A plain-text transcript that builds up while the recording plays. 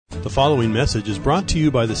The following message is brought to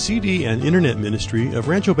you by the CD and Internet Ministry of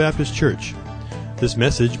Rancho Baptist Church. This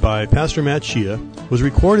message by Pastor Matt Shea was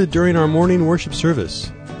recorded during our morning worship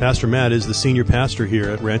service. Pastor Matt is the senior pastor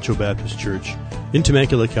here at Rancho Baptist Church in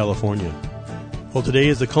Temecula, California. Well, today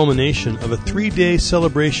is the culmination of a 3-day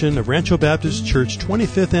celebration of Rancho Baptist Church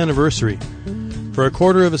 25th anniversary. For a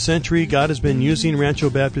quarter of a century, God has been using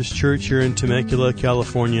Rancho Baptist Church here in Temecula,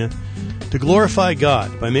 California, to glorify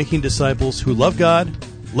God by making disciples who love God,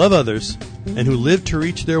 love others, and who live to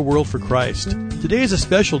reach their world for Christ. Today is a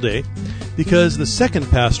special day because the second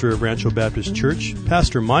pastor of Rancho Baptist Church,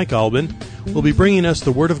 Pastor Mike Albin, will be bringing us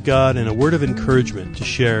the Word of God and a word of encouragement to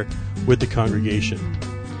share with the congregation.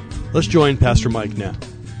 Let's join Pastor Mike now.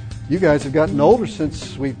 You guys have gotten older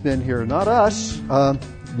since we've been here, not us.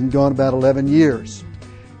 Been gone about 11 years.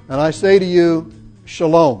 And I say to you,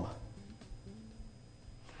 Shalom.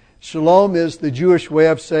 Shalom is the Jewish way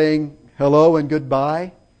of saying hello and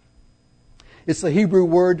goodbye. It's the Hebrew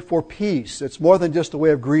word for peace. It's more than just a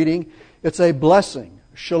way of greeting. It's a blessing.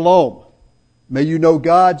 Shalom. May you know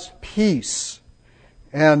God's peace.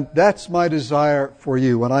 And that's my desire for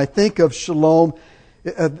you. When I think of shalom,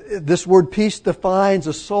 this word peace defines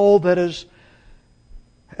a soul that is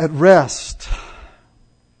at rest,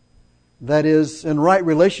 that is in right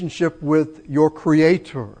relationship with your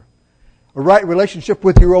Creator, a right relationship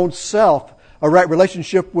with your own self, a right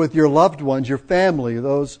relationship with your loved ones, your family,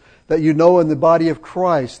 those that you know in the body of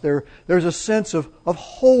Christ. There's a sense of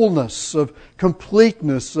wholeness, of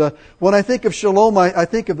completeness. When I think of shalom, I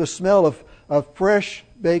think of the smell of fresh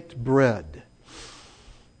baked bread.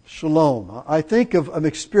 Shalom. I think of an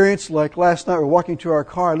experience like last night. We were walking to our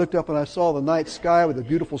car. I looked up and I saw the night sky with the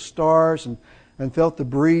beautiful stars and felt the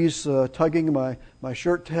breeze tugging my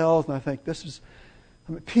shirt tails. And I think,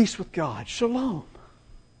 I'm at peace with God. Shalom.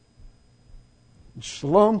 And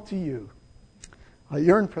shalom to you. I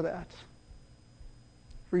yearn for that.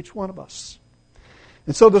 For each one of us.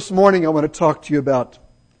 And so this morning I want to talk to you about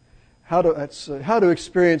how to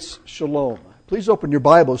experience shalom. Please open your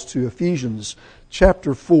Bibles to Ephesians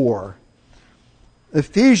chapter 4.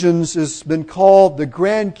 Ephesians has been called the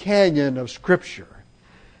Grand Canyon of Scripture.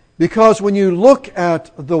 Because when you look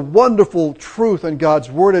at the wonderful truth in God's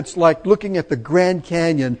Word, it's like looking at the Grand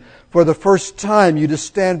Canyon for the first time. You just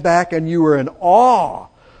stand back and you are in awe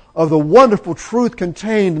of the wonderful truth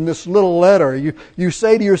contained in this little letter. You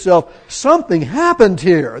say to yourself, something happened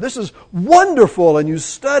here. This is wonderful. And you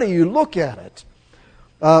study, you look at it.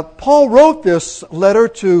 Paul wrote this letter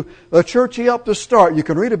to a church he helped to start. You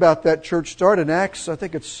can read about that church start in Acts, I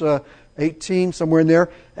think it's 18, somewhere in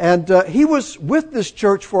there. And he was with this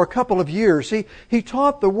church for a couple of years. He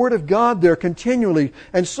taught the Word of God there continually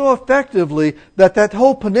and so effectively that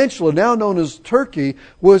whole peninsula, now known as Turkey,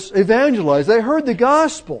 was evangelized. They heard the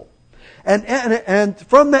gospel. And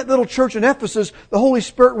from that little church in Ephesus, the Holy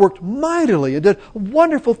Spirit worked mightily and did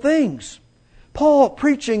wonderful things. Paul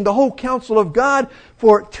preaching the whole counsel of God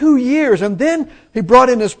for 2 years. And then he brought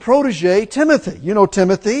in his protege, Timothy. You know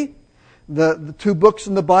Timothy, the 2 books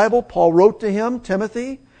in the Bible. Paul wrote to him,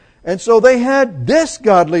 Timothy. And so they had this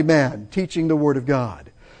godly man teaching the Word of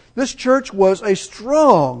God. This church was a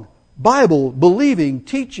strong, Bible-believing,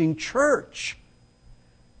 teaching church.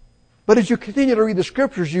 But as you continue to read the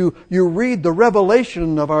Scriptures, you read the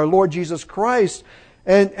revelation of our Lord Jesus Christ.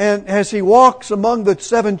 And as He walks among the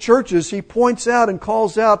 7 churches, He points out and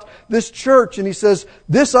calls out this church. And He says,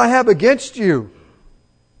 this I have against you.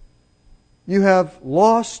 You have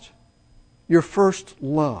lost your first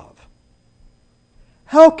love.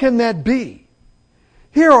 How can that be?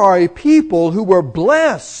 Here are a people who were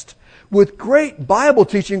blessed with great Bible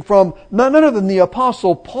teaching from none other than the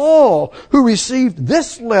Apostle Paul, who received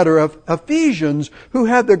this letter of Ephesians, who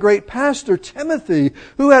had the great pastor Timothy,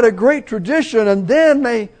 who had a great tradition, and then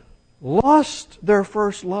they lost their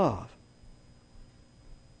first love.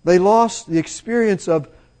 They lost the experience of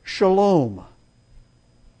shalom.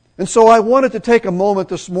 And so I wanted to take a moment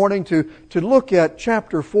this morning to look at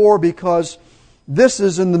chapter 4, because this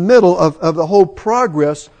is in the middle of the whole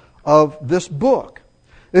progress of this book.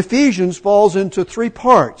 Ephesians falls into 3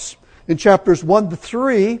 parts. In chapters 1 to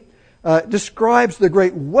 3, describes the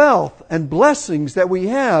great wealth and blessings that we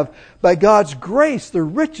have by God's grace, the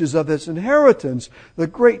riches of His inheritance, the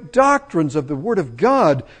great doctrines of the Word of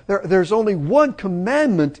God. There's only one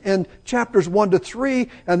commandment in chapters 1 to 3,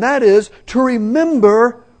 and that is to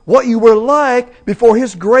remember what you were like before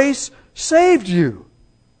His grace saved you.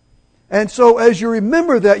 And so as you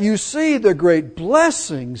remember that, you see the great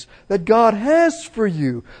blessings that God has for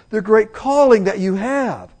you, the great calling that you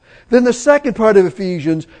have. Then the second part of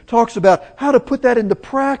Ephesians talks about how to put that into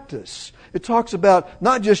practice. It talks about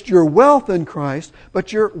not just your wealth in Christ,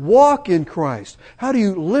 but your walk in Christ. How do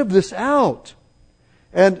you live this out?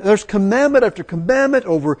 And there's commandment after commandment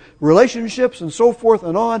over relationships and so forth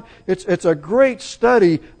and on. It's a great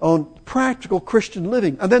study on practical Christian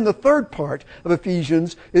living. And then the third part of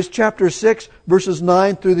Ephesians is chapter 6, verses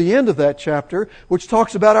 9 through the end of that chapter, which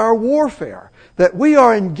talks about our warfare. That we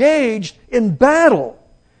are engaged in battle.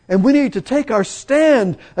 And we need to take our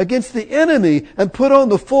stand against the enemy and put on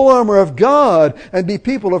the full armor of God and be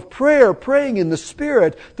people of prayer, praying in the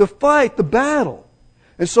Spirit to fight the battle.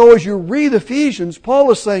 And so as you read Ephesians,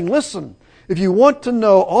 Paul is saying, listen, if you want to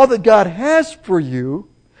know all that God has for you,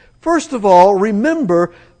 first of all,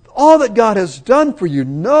 remember all that God has done for you.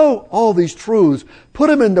 Know all these truths. Put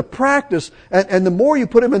them into practice. And the more you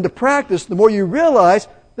put them into practice, the more you realize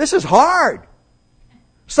this is hard.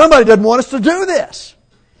 Somebody doesn't want us to do this.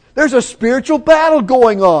 There's a spiritual battle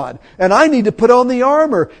going on, and I need to put on the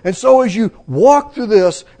armor. And so as you walk through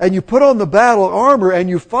this, and you put on the battle armor, and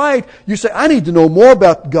you fight, you say, I need to know more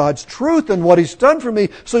about God's truth and what He's done for me.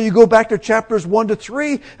 So you go back to chapters 1 to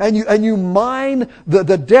 3, and you mine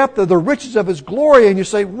the depth of the riches of His glory, and you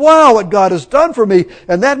say, wow, what God has done for me.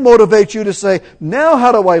 And that motivates you to say, now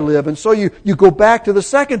how do I live? And so you go back to the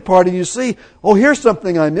second part, and you see, oh, here's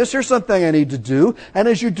something I miss, here's something I need to do. And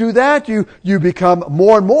as you do that, you become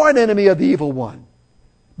more and more an enemy of the evil one.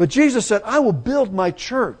 But Jesus said, I will build my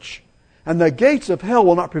church, and the gates of hell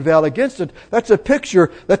will not prevail against it. That's a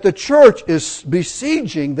picture that the church is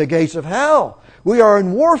besieging the gates of hell. We are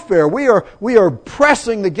in warfare. We are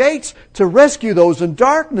pressing the gates to rescue those in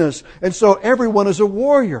darkness. And so everyone is a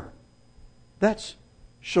warrior. That's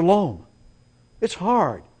shalom. It's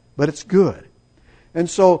hard, but it's good. And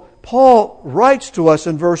so Paul writes to us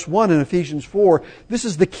in verse 1 in Ephesians 4, this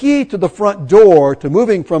is the key to the front door, to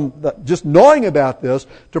moving from just knowing about this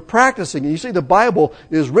to practicing. And you see, the Bible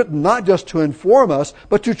is written not just to inform us,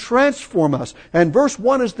 but to transform us. And verse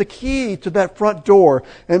 1 is the key to that front door.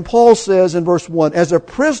 And Paul says in verse 1, as a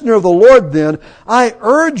prisoner of the Lord then, I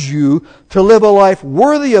urge you to live a life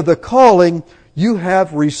worthy of the calling you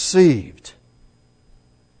have received.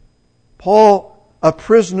 Paul, a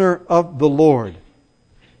prisoner of the Lord.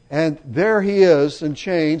 And there he is in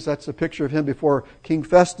chains. That's a picture of him before King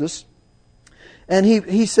Festus. And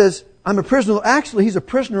he says, I'm a prisoner. Actually, he's a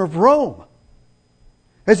prisoner of Rome.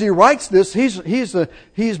 As he writes this,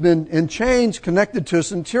 he's been in chains connected to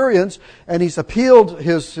centurions, and he's appealed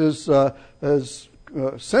his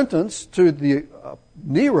sentence to the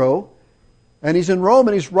Nero, and he's in Rome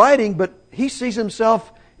and he's writing, but he sees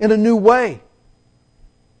himself in a new way.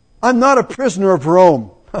 I'm not a prisoner of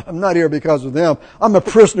Rome. I'm not here because of them. I'm a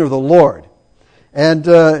prisoner of the Lord.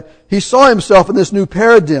 And he saw himself in this new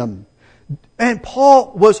paradigm. And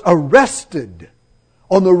Paul was arrested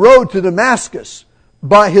on the road to Damascus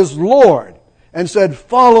by his Lord and said,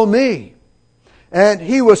 follow me. And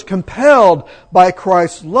he was compelled by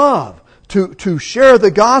Christ's love to share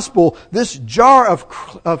the gospel. This jar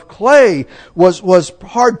of clay was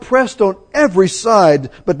hard pressed on every side,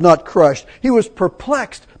 but not crushed. He was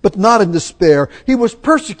perplexed, but not in despair. He was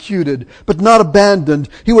persecuted, but not abandoned.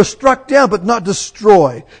 He was struck down, but not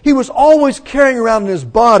destroyed. He was always carrying around in his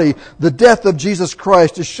body the death of Jesus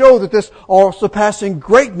Christ to show that this all-surpassing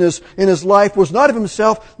greatness in his life was not of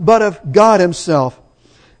himself, but of God Himself.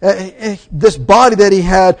 This body that he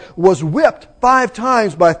had was whipped 5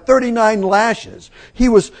 times by 39 lashes. He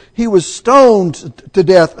was stoned to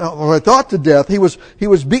death, or thought to death. He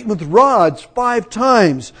was beaten with rods 5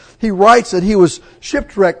 times. He writes that he was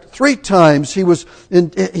shipwrecked 3 times. He was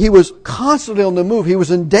constantly on the move. He was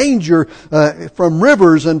in danger from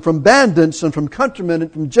rivers and from bandits and from countrymen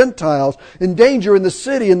and from Gentiles. In danger in the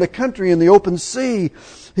city, in the country, in the open sea.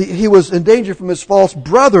 He was in danger from his false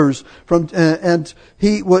brothers, and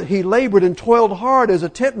he labored and toiled hard as a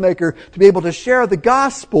tent maker to be able to share the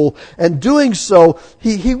gospel. And doing so,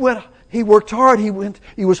 he worked hard. He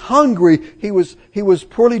was hungry. He was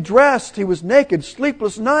poorly dressed. He was naked,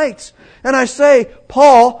 sleepless nights. And I say,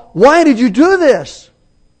 Paul, why did you do this?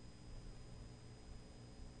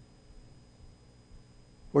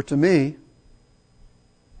 For to me,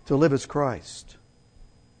 to live is Christ,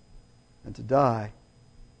 and to die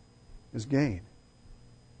is gain.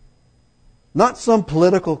 Not some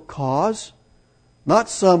political cause, not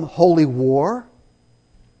some holy war.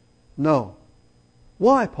 No.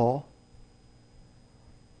 Why, Paul?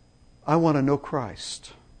 I want to know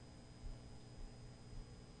Christ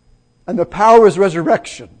and the power of His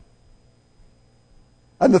resurrection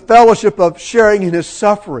and the fellowship of sharing in His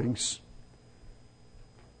sufferings,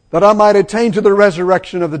 that I might attain to the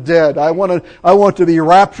resurrection of the dead. I want to be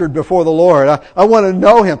raptured before the Lord. I want to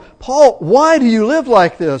know Him. Paul, why do you live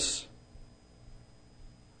like this?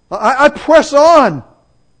 I press on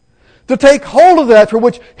to take hold of that for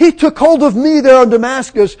which He took hold of me there in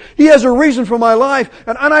Damascus. He has a reason for my life.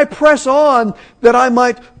 And I press on that I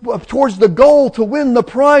might, towards the goal to win the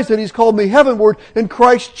prize that He's called me heavenward in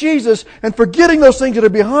Christ Jesus. And forgetting those things that are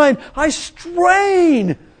behind, I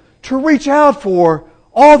strain to reach out for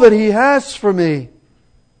all that He has for me.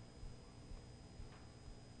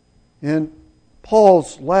 And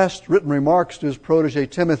Paul's last written remarks to his protege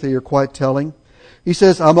Timothy are quite telling. He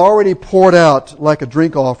says, I'm already poured out like a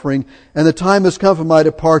drink offering, and the time has come for my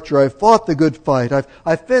departure. I've fought the good fight.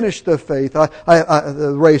 I've finished the faith.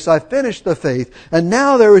 The race. I've finished the faith. And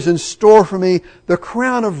now there is in store for me the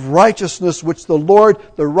crown of righteousness, which the Lord,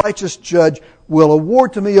 the righteous judge, will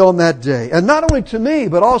award to me on that day. And not only to me,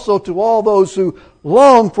 but also to all those who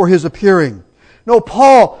long for His appearing. No,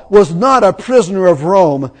 Paul was not a prisoner of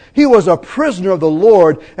Rome. He was a prisoner of the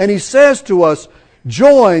Lord. And he says to us,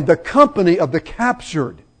 join the company of the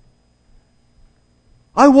captured.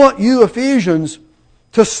 I want you, Ephesians,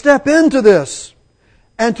 to step into this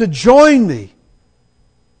and to join me.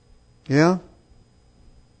 Yeah?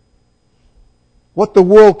 What the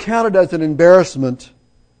world counted as an embarrassment,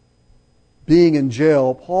 being in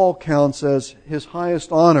jail, Paul counts as his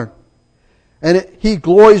highest honor. And he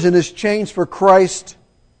glories in his chains for Christ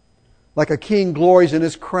like a king glories in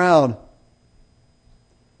his crown.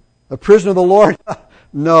 A prisoner of the Lord?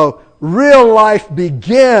 No. Real life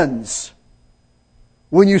begins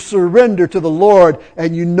when you surrender to the Lord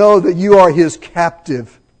and you know that you are His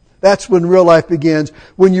captive. That's when real life begins.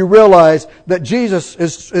 When you realize that Jesus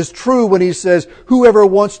is true when He says, whoever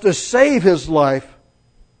wants to save his life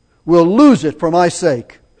will lose it for my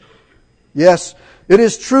sake. Yes, it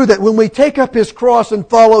is true that when we take up His cross and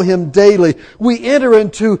follow Him daily, we enter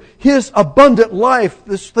into His abundant life,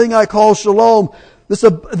 this thing I call shalom,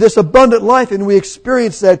 this abundant life, and we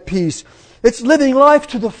experience that peace. It's living life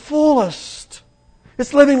to the fullest.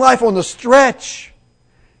 It's living life on the stretch.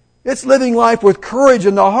 It's living life with courage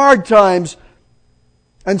in the hard times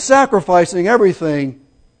and sacrificing everything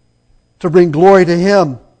to bring glory to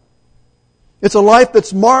Him. It's a life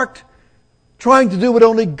that's marked trying to do what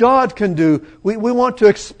only God can do. We want to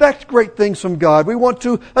expect great things from God. We want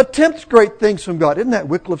to attempt great things from God. Isn't that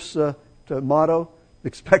Wycliffe's motto?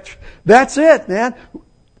 Expect. That's it, man.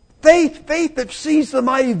 Faith that sees the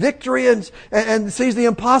mighty victory and sees the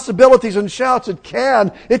impossibilities and shouts, it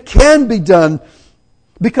can be done.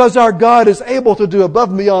 Because our God is able to do above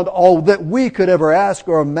and beyond all that we could ever ask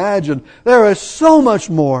or imagine. There is so much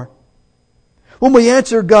more. When we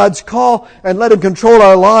answer God's call and let Him control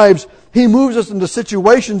our lives, He moves us into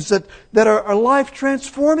situations that are life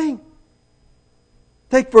transforming.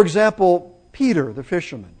 Take, for example, Peter, the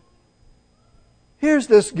fisherman. Here's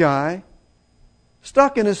this guy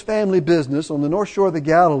stuck in his family business on the north shore of the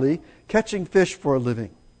Galilee, catching fish for a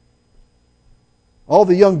living. All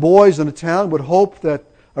the young boys in the town would hope that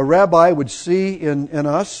a rabbi would see in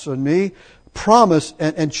us and me, promise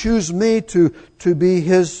and choose me to be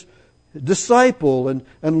his disciple and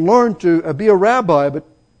learn to be a rabbi. But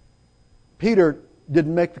Peter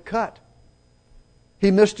didn't make the cut.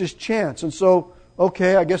 He missed his chance. And so,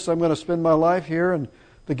 okay, I guess I'm going to spend my life here in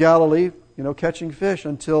the Galilee, catching fish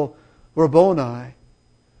until Rabboni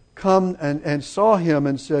come and saw him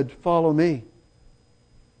and said, follow me,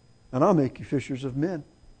 and I'll make you fishers of men.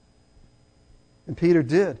 And Peter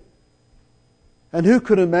did. And who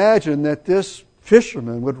could imagine that this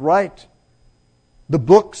fisherman would write the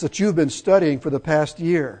books that you've been studying for the past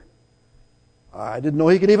year? I didn't know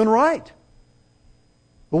he could even write.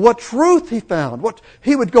 But what truth he found.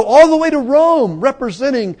 He would go all the way to Rome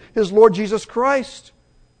representing his Lord Jesus Christ.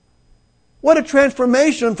 What a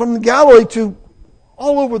transformation from Galilee to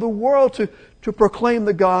all over the world to proclaim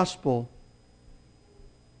the gospel.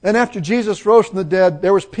 And after Jesus rose from the dead,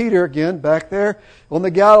 there was Peter again back there on the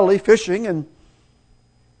Galilee fishing, and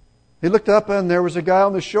he looked up and there was a guy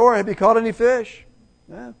on the shore. Have you caught any fish?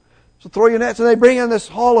 Yeah. So throw your nets. And they bring in this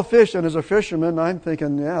haul of fish. And as a fisherman, I'm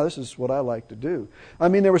thinking, yeah, this is what I like to do. I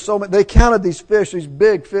mean, there were so many. They counted these fish, these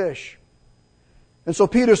big fish. And so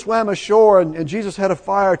Peter swam ashore, and Jesus had a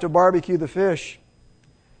fire to barbecue the fish.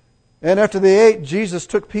 And after they ate, Jesus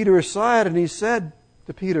took Peter aside and He said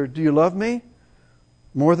to Peter, do you love me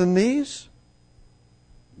more than these?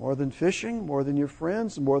 More than fishing? More than your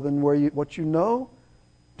friends? More than what you know?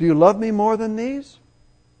 Do you love me more than these?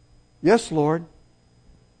 Yes, Lord.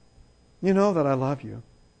 You know that I love you.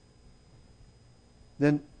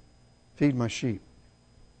 Then feed my sheep.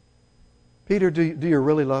 Peter, do you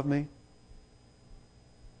really love me?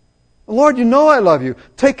 Lord, you know I love you.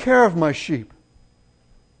 Take care of my sheep.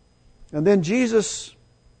 And then Jesus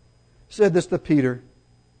said this to Peter.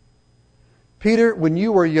 Peter, when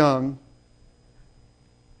you were young,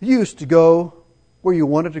 you used to go where you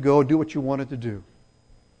wanted to go and do what you wanted to do.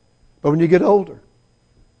 But when you get older,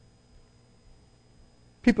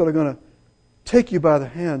 people are going to take you by the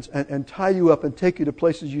hands and tie you up and take you to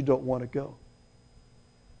places you don't want to go.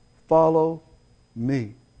 Follow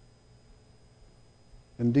me.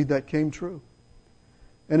 Indeed, that came true.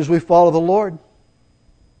 And as we follow the Lord,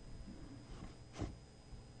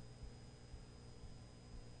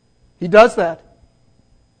 He does that.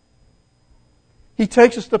 He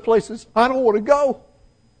takes us to places I don't want to go.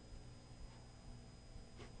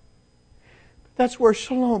 That's where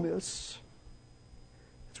shalom is.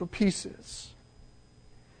 That's where peace is.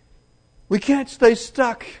 We can't stay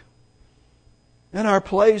stuck in our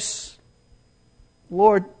place.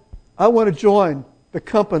 Lord, I want to join the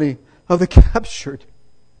company of the captured.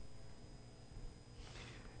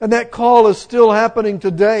 And that call is still happening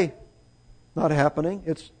today. Not happening,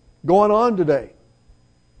 it's going on today.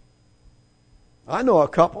 I know a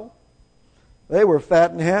couple. They were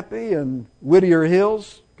fat and happy in Whittier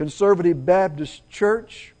Hills, Conservative Baptist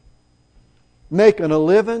Church, making a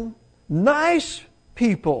living. Nice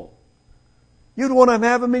people. You'd want to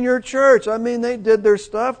have them in your church. I mean, they did their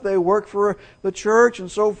stuff. They worked for the church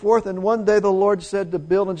and so forth. And one day the Lord said to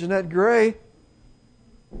Bill and Jeanette Gray,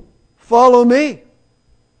 follow me.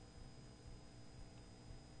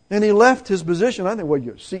 And he left his position. I think,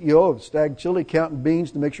 you're CEO of Stag Chili, counting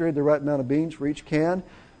beans to make sure he had the right amount of beans for each can.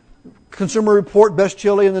 Consumer Report, best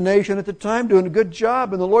chili in the nation at the time, doing a good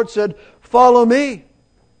job. And the Lord said, follow me.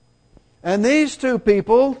 And these two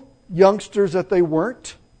people, youngsters that they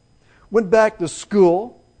weren't, went back to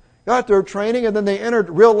school, got their training, and then they entered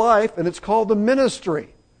real life, and it's called the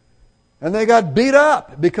ministry. And they got beat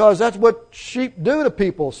up because that's what sheep do to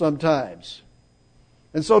people sometimes.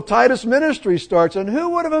 And so Titus Ministry starts, and who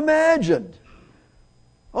would have imagined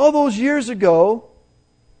all those years ago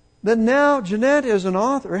that now Jeanette, as an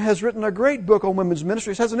author, has written a great book on women's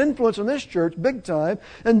ministries, has an influence in this church big time,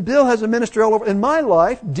 and Bill has a ministry all over in my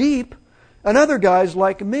life, deep, and other guys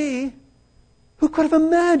like me. Who could have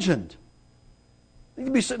imagined? You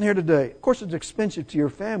could be sitting here today. Of course, it's expensive to your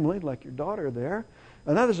family, like your daughter there,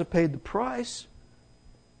 and others have paid the price.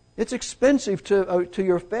 It's expensive to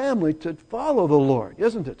your family to follow the Lord,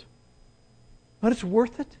 isn't it? But it's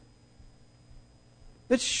worth it.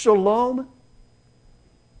 It's shalom.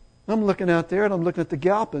 I'm looking out there and I'm looking at the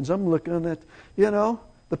Galpins. I'm looking at,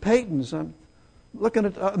 the Paytons. I'm looking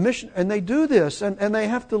at a mission. And they do this. And they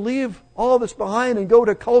have to leave all this behind and go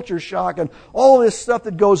to culture shock and all this stuff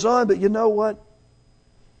that goes on. But you know what?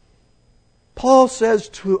 Paul says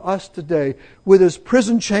to us today, with his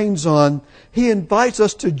prison chains on, he invites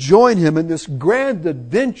us to join him in this grand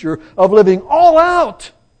adventure of living all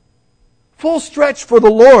out, full stretch for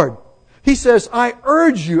the Lord. He says, I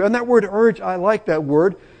urge you, and that word urge, I like that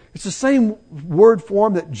word. It's the same word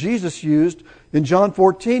form that Jesus used in John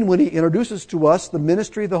 14 when he introduces to us the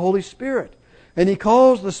ministry of the Holy Spirit. And he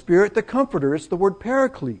calls the Spirit the Comforter. It's the word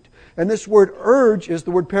Paraclete. And this word urge is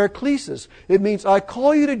the word paraklesis. It means I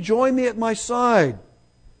call you to join me at my side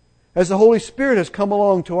as the Holy Spirit has come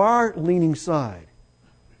along to our leaning side.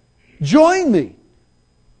 Join me.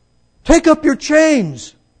 Take up your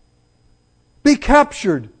chains. Be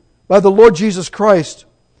captured by the Lord Jesus Christ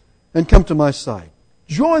and come to my side.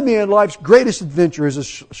 Join me in life's greatest adventure as a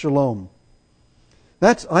shalom.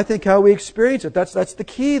 That's, I think, how we experience it. That's the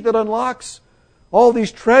key that unlocks all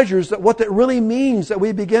these treasures, that what that really means, that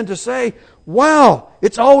we begin to say, wow,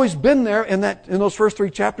 it's always been there in those first 3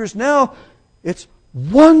 chapters. Now it's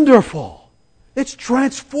wonderful. It's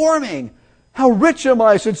transforming. How rich am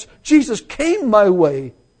I since Jesus came my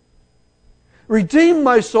way, redeemed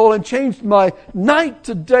my soul and changed my night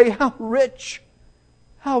to day. How rich,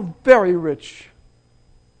 how very rich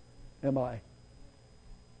am I?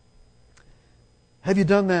 Have you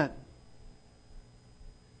done that?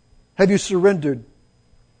 Have you surrendered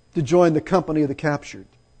to join the company of the captured?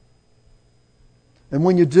 And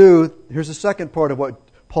when you do, here's the second part of what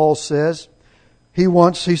Paul says. He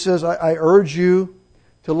says, I urge you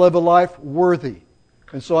to live a life worthy.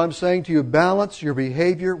 And so I'm saying to you, balance your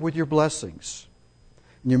behavior with your blessings.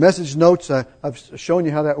 In your message notes, I've shown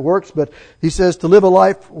you how that works, but he says to live a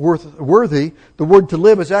life worthy. The word to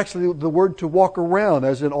live is actually the word to walk around,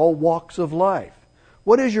 as in all walks of life.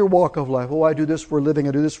 What is your walk of life? Oh, I do this for a living.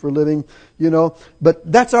 I do this for a living,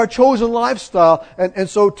 But that's our chosen lifestyle. And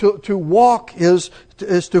so to walk is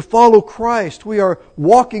to follow Christ. We are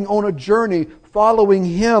walking on a journey following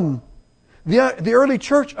Him. The early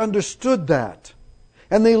church understood that.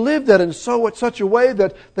 And they lived that in such a way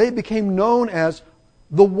that they became known as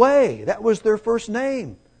the Way. That was their first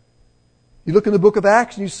name. You look in the book of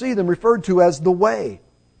Acts and you see them referred to as the way.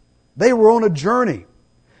 They were on a journey.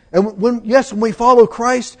 And when we follow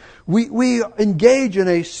Christ, we engage in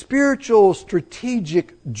a spiritual,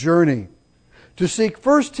 strategic journey to seek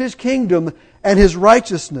first His kingdom and His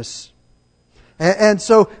righteousness. And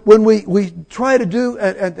so when we try to do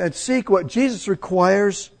and seek what Jesus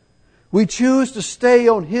requires, we choose to stay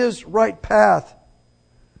on His right path.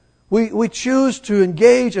 We choose to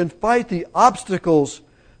engage and fight the obstacles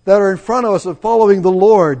that are in front of us of following the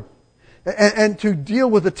Lord, and to deal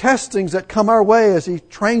with the testings that come our way as He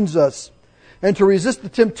trains us, and to resist the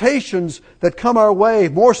temptations that come our way,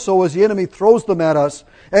 more so as the enemy throws them at us,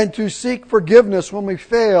 and to seek forgiveness when we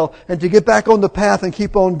fail, and to get back on the path and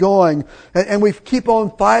keep on going. And we keep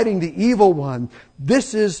on fighting the evil one.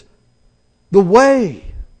 This is the way.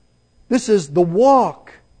 This is the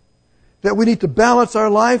walk that we need to balance our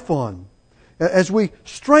life on as we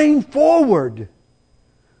strain forward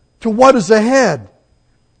to what is ahead.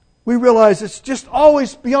 We realize it's just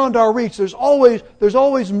always beyond our reach. There's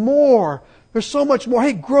always more. There's so much more.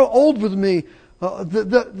 Hey, grow old with me.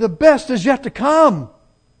 The best is yet to come.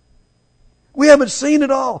 We haven't seen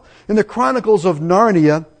it all. In the Chronicles of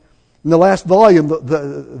Narnia, in the last volume,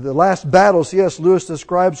 the last battle, C.S. Lewis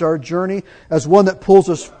describes our journey as one that pulls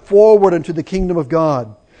us forward into the kingdom of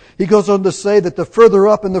God. He goes on to say that the further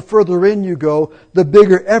up and the further in you go, the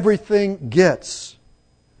bigger everything gets.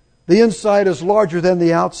 The inside is larger than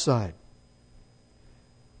the outside.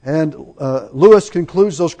 And Lewis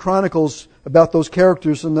concludes those chronicles about those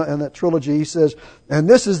characters in that trilogy. He says, and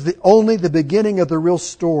this is only the beginning of the real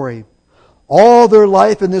story. All their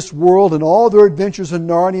life in this world and all their adventures in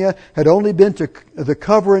Narnia had only been to the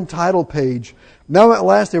cover and title page. Now at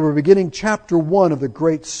last they were beginning chapter 1 of the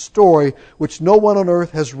great story which no one on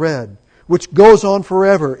earth has read, which goes on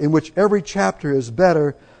forever, in which every chapter is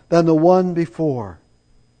better than the one before.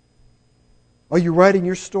 Are you writing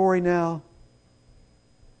your story now?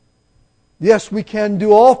 Yes, we can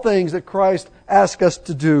do all things that Christ asks us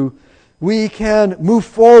to do. We can move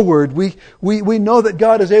forward. We know that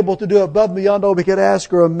God is able to do above and beyond all we could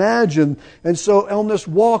ask or imagine. And so on this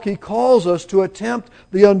walk, He calls us to attempt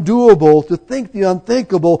the undoable, to think the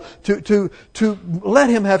unthinkable, to let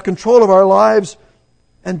Him have control of our lives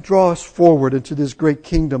and draw us forward into this great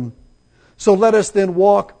kingdom. So let us then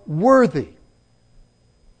walk worthy.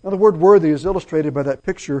 Now the word worthy is illustrated by that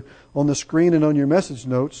picture on the screen and on your message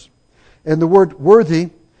notes. And the word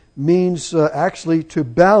worthy means actually to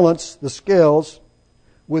balance the scales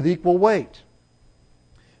with equal weight.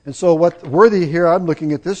 And so what worthy here, I'm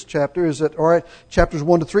looking at this chapter, is that, all right, chapters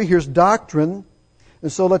 1 to 3, here's doctrine.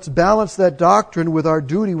 And so let's balance that doctrine with our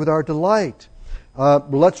duty, with our delight.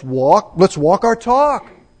 Let's walk our talk.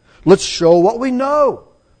 Let's show what we know.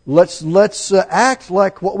 Let's act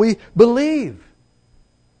like what we believe.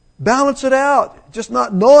 Balance it out. Just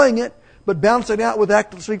not knowing it, but balance it out with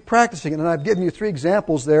actively practicing it. And I've given you 3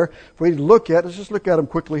 examples there for you to look at. Let's just look at them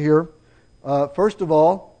quickly here. First of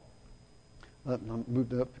all,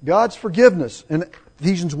 God's forgiveness. In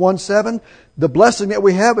Ephesians 1:7, the blessing that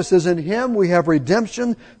we have, it says, in Him we have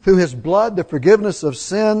redemption through His blood, the forgiveness of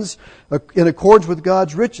sins in accordance with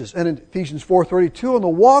God's riches. And in Ephesians 4:32 on the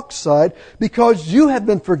walk side, because you have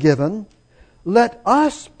been forgiven, let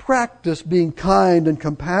us practice being kind and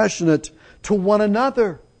compassionate to one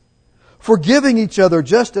another, forgiving each other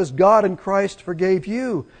just as God in Christ forgave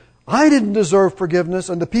you. I didn't deserve forgiveness,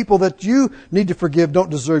 and the people that you need to forgive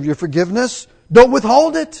don't deserve your forgiveness. Don't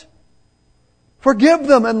withhold it. Forgive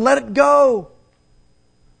them and let it go.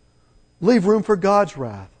 Leave room for God's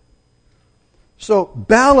wrath. So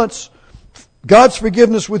balance God's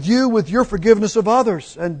forgiveness with you with your forgiveness of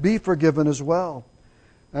others, and be forgiven as well.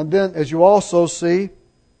 And then, as you also see,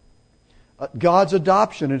 God's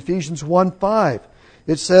adoption in Ephesians 1:5.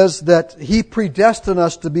 It says that He predestined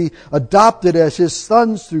us to be adopted as His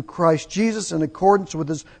sons through Christ Jesus in accordance with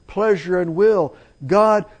His pleasure and will.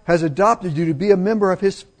 God has adopted you to be a member of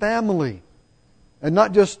His family. And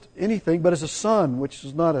not just anything, but as a son, which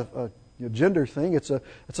is not a gender thing. It's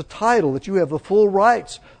a title that you have the full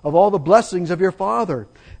rights of all the blessings of your Father.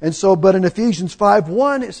 And so, but in Ephesians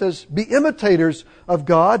 5:1, it says, be imitators of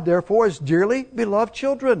God, therefore, as dearly beloved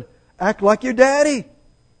children. Act like your daddy.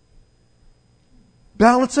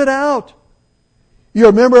 Balance it out. You're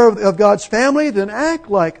a member of God's family, then act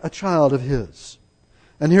like a child of His.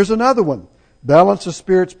 And here's another one. Balance the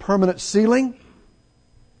Spirit's permanent sealing.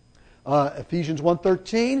 Ephesians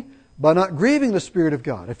 1:13, by not grieving the Spirit of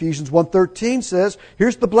God. Ephesians 1:13 says,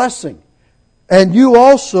 here's the blessing. And you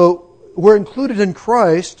also were included in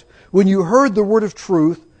Christ when you heard the word of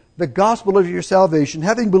truth, the gospel of your salvation.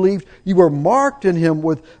 Having believed, you were marked in Him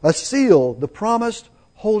with a seal, the promised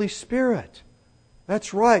Holy Spirit.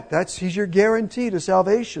 That's right. He's your guarantee to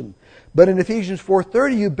salvation. But in Ephesians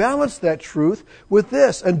 4:30, you balance that truth with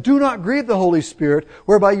this. And do not grieve the Holy Spirit,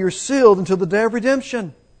 whereby you're sealed until the day of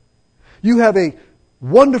redemption. You have a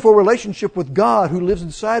wonderful relationship with God who lives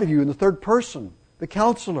inside of you in the third person, the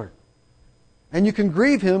Counselor. And you can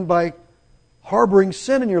grieve Him by harboring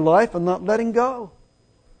sin in your life and not letting go.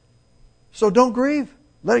 So don't grieve.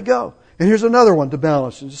 Let it go. And here's another one to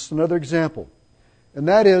balance, just another example. And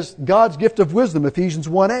that is God's gift of wisdom, Ephesians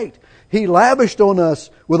 1:8. He lavished on us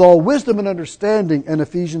with all wisdom and understanding, in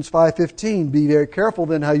Ephesians 5:15. Be very careful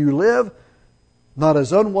then how you live, not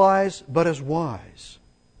as unwise, but as wise.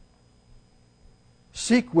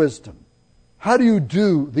 Seek wisdom. How do you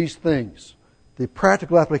do these things? The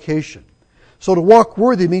practical application. So to walk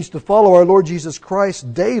worthy means to follow our Lord Jesus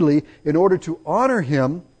Christ daily in order to honor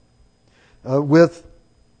Him with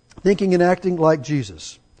thinking and acting like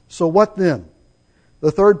Jesus. So what then?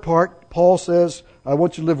 The third part, Paul says, I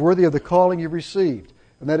want you to live worthy of the calling you've received.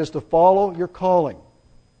 And that is to follow your calling.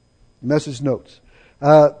 Message notes.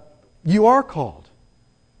 You are called.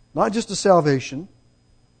 Not just to salvation.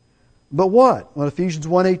 But what? Well, Ephesians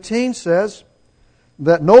 1:18 says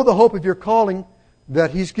that know the hope of your calling that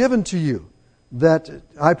He's given to you. That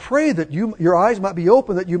I pray that your eyes might be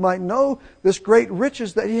open, that you might know this great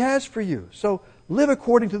riches that He has for you. So live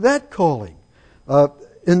according to that calling.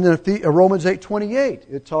 In Romans 8:28,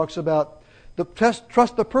 it talks about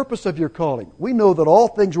trust the purpose of your calling. We know that all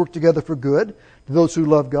things work together for good to those who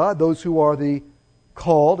love God, those who are the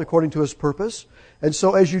called according to His purpose. And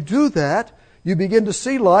so as you do that, you begin to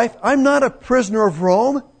see life. I'm not a prisoner of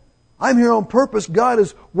Rome. I'm here on purpose. God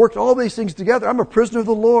has worked all these things together. I'm a prisoner of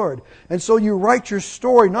the Lord. And so you write your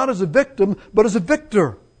story not as a victim, but as a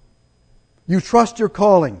victor. You trust your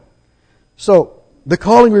calling. So the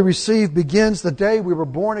calling we receive begins the day we were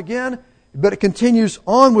born again, but it continues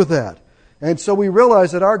on with that. And so we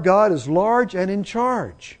realize that our God is large and in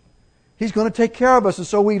charge. He's going to take care of us, and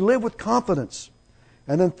so we live with confidence.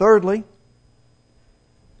 And then thirdly,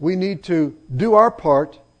 we need to do our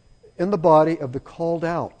part in the body of the called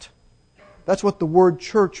out. That's what the word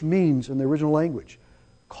church means in the original language.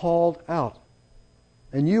 Called out.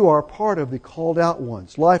 And you are part of the called out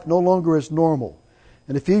ones. Life no longer is normal.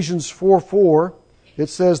 In Ephesians 4:4, it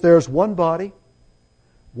says there's one body,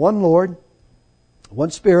 one Lord, one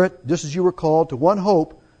Spirit, just as you were called, to one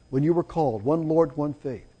hope when you were called. One Lord, one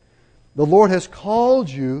faith. The Lord has called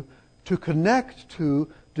you to connect to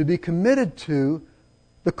be committed to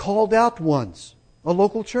the called out ones. A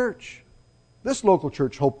local church. This local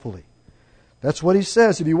church, hopefully. That's what He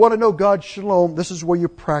says. If you want to know God's shalom, this is where you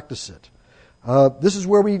practice it. This is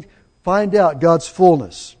where we find out God's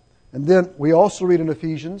fullness. And then we also read in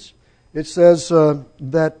Ephesians, it says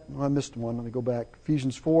that, I missed one, let me go back.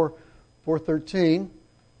 Ephesians 4:13,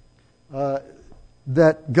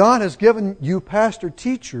 that God has given you pastor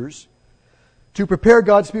teachers to prepare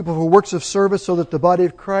God's people for works of service so that the body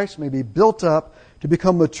of Christ may be built up to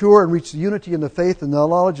become mature and reach the unity in the faith and the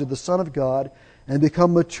knowledge of the Son of God and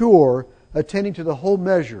become mature, attaining to the whole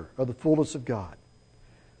measure of the fullness of God.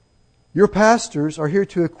 Your pastors are here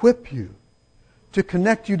to equip you, to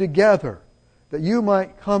connect you together, that you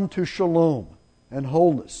might come to shalom and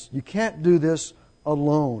wholeness. You can't do this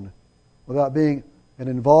alone without being an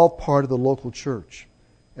involved part of the local church.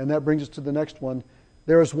 And that brings us to the next one.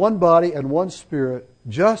 There is one body and one Spirit,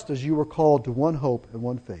 just as you were called to one hope and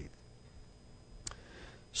one faith.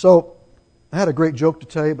 So, I had a great joke to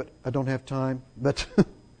tell you, but I don't have time. But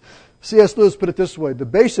C.S. Lewis put it this way: the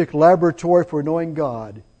basic laboratory for knowing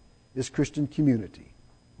God is Christian community,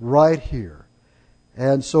 right here.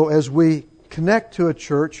 And so as we connect to a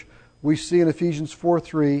church, we see in Ephesians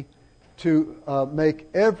 4:3 to make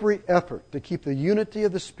every effort to keep the unity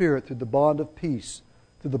of the Spirit through the bond of peace,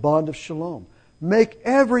 through the bond of shalom. Make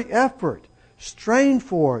every effort. Strain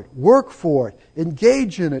for it. Work for it.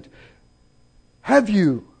 Engage in it. Have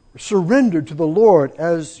you surrendered to the Lord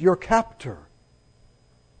as your captor?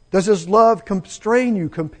 Does His love constrain you,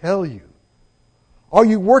 compel you? Are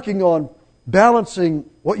you working on balancing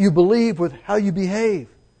what you believe with how you behave?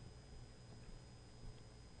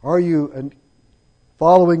 Are you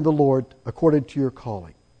following the Lord according to your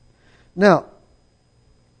calling? Now,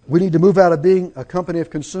 we need to move out of being a company of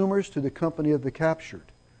consumers to the company of the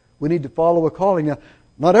captured. We need to follow a calling. Now,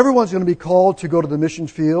 not everyone's going to be called to go to the mission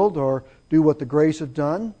field or do what the Grays have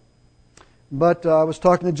done. But I was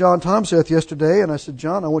talking to John Tomseth yesterday, and I said,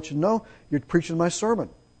 John, I want you to know you're preaching my sermon.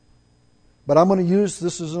 But I'm going to use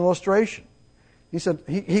this as an illustration. He said,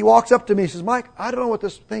 he walks up to me and says, Mike, I don't know what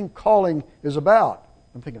this thing calling is about.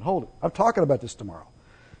 I'm thinking, hold it. I'm talking about this tomorrow.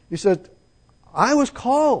 He said, I was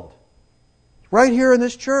called right here in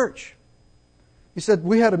this church. He said,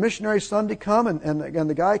 we had a missionary Sunday come, and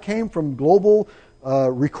the guy came from Global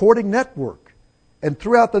Recording Network and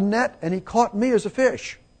threw out the net, and he caught me as a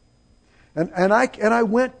fish. And I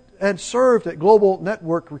went and served at Global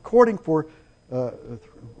Network Recording Network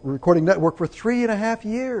for 3.5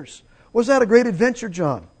 years. Was that a great adventure,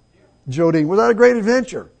 John? Jodine, was that a great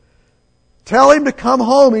adventure? Tell him to come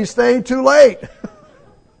home. He's staying too late.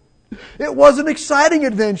 It was an exciting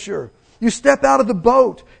adventure. You step out of the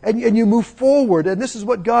boat and you move forward. And this is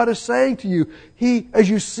what God is saying to you. He, as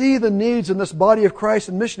you see the needs in this body of Christ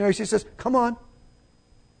and missionaries, He says, come on.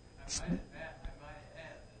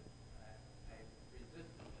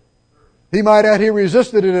 He might add, He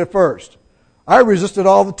resisted it at first. I resisted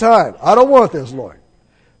all the time. I don't want this, Lord.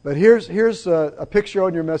 But here's a picture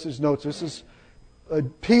on your message notes. This is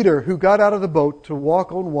Peter, who got out of the boat to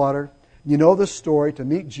walk on water. You know the story, to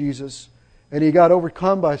meet Jesus. And he got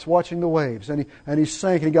overcome by watching the waves. And he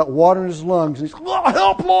sank and he got water in his lungs. And he's, oh,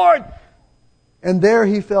 help, Lord! And there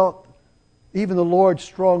he felt even the Lord's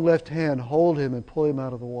strong left hand hold him and pull him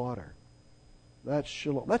out of the water. That's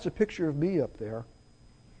shalom. That's a picture of me up there,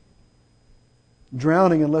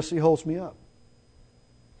 drowning unless He holds me up.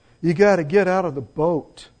 You got to get out of the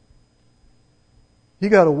boat. You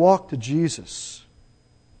got to walk to Jesus.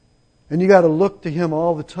 And you got to look to Him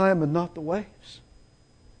all the time and not the waves.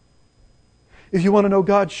 If you want to know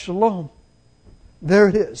God's shalom, there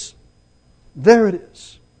it is. There it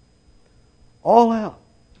is. All out.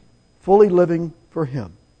 Fully living for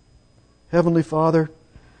Him. Heavenly Father,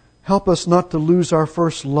 help us not to lose our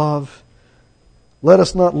first love. Let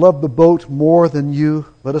us not love the boat more than You.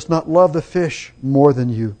 Let us not love the fish more than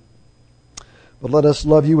You. But let us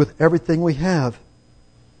love You with everything we have.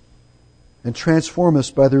 And transform us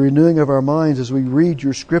by the renewing of our minds as we read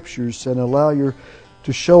Your Scriptures and allow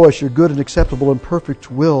to show us Your good and acceptable and perfect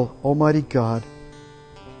will, Almighty God.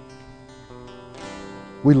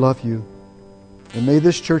 We love You. And may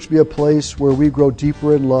this church be a place where we grow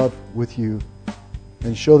deeper in love with You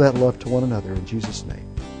and show that love to one another. In Jesus' name.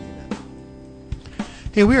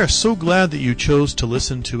 Hey, we are so glad that you chose to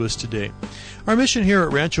listen to us today. Our mission here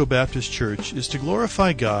at Rancho Baptist Church is to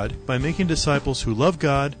glorify God by making disciples who love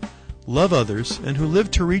God, love others, and who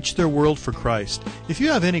live to reach their world for Christ. If you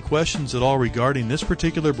have any questions at all regarding this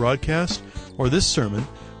particular broadcast or this sermon,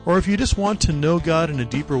 or if you just want to know God in a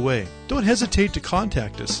deeper way, don't hesitate to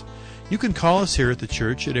contact us. You can call us here at the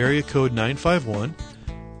church at area code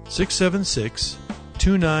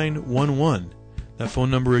 951-676-2911. That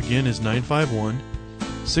phone number again is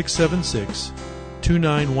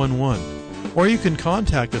 951-676-2911. Or you can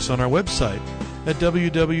contact us on our website at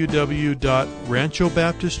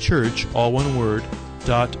www.ranchobaptistchurch, all one word,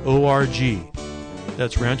 .org.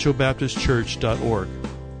 That's ranchobaptistchurch.org.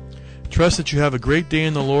 Trust that you have a great day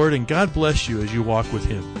in the Lord, and God bless you as you walk with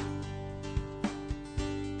Him.